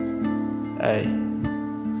Hey,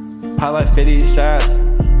 pop like 50 shots,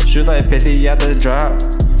 shoot like 50 at the drop.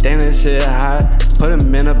 Damn, this shit hot. Put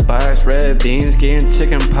him in a box, red beans, getting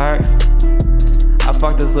chicken pox. I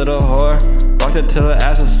fucked this little whore, fucked her till her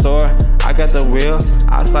ass is sore. I got the wheel,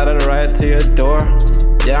 I slide it right to your door.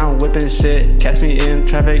 Yeah, I'm whipping shit, catch me in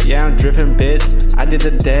traffic, yeah, I'm drifting, bitch. I did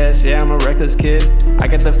the dash, yeah, I'm a reckless kid. I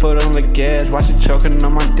got the foot on the gas, watch you choking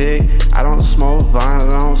on my dick. I don't smoke vine, I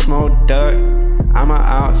don't smoke duck. I'm an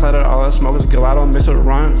outsider, all I smoke is Gelato mixed with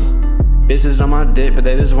Runtz. Bitches on my dick, but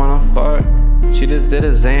they just wanna fuck. She just did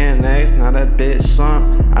a Xanax, now that bitch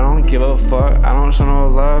slump. I don't give a fuck, I don't show no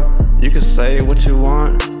love. You can say what you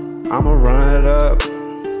want, I'ma run it up.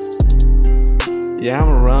 Yeah,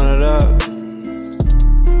 I'ma run it up.